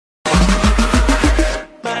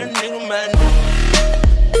About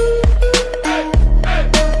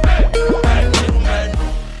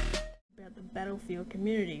the Battlefield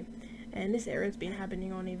community, and this error has been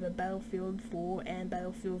happening on either Battlefield 4 and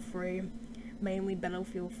Battlefield 3, mainly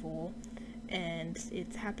Battlefield 4, and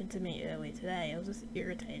it's happened to me earlier today. It was just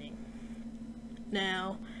irritating.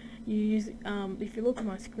 Now, if you look at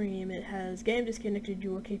my screen, it has game disconnected,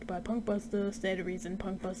 you were kicked by Punkbuster, stated reason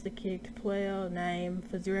Punkbuster kicked, player name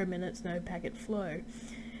for 0 minutes, no packet flow.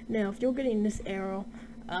 Now, if you're getting this error,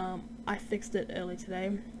 I fixed it early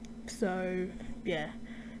today, so yeah.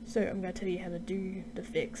 So I'm going to tell you how to do the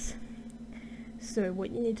fix. So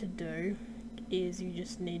what you need to do is you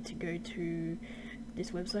just need to go to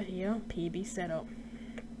this website here, Punkbuster Setup.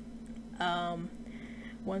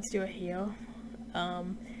 Once you're here,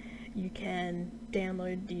 you can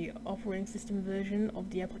download the operating system version of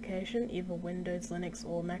the application, either Windows, Linux,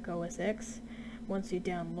 or Mac OS X. Once you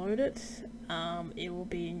download it, it will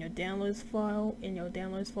be in your downloads file, in your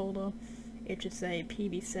downloads folder. It should say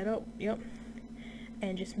Punkbuster Setup, yep.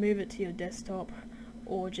 And just move it to your desktop,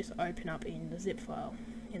 or just open up in the zip file,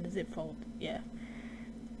 in the zip folder, yeah.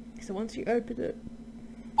 So once you open it,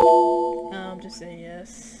 just say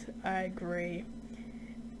yes, I agree,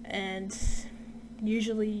 and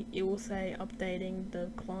usually it will say updating the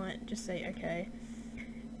client, just say okay,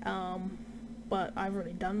 but I've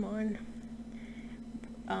already done mine,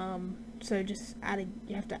 so just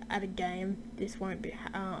you have to add a game. This won't be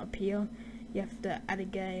appear. You have to add a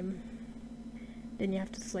game, then you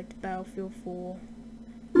have to select Battlefield 4,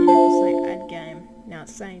 then you have to select add game. Now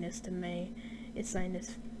it's saying this to me, it's saying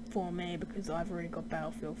this for me because I've already got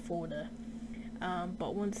Battlefield 4 there,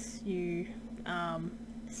 but once you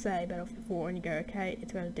say Battlefield 4 and you go okay,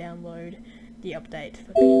 it's going to download the update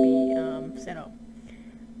for Punkbuster Setup.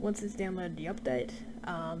 Once it's downloaded the update,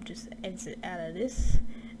 just exit out of this,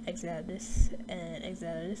 exit out of this, and exit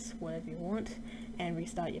out of this, whatever you want, and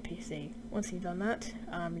restart your PC. Once you've done that,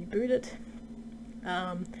 reboot it,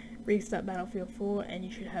 restart Battlefield 4, and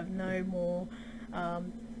you should have no more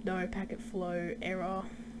no packet flow error,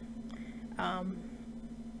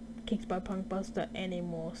 kicked by Punkbuster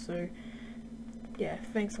anymore. So yeah,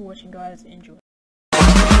 thanks for watching guys, enjoy.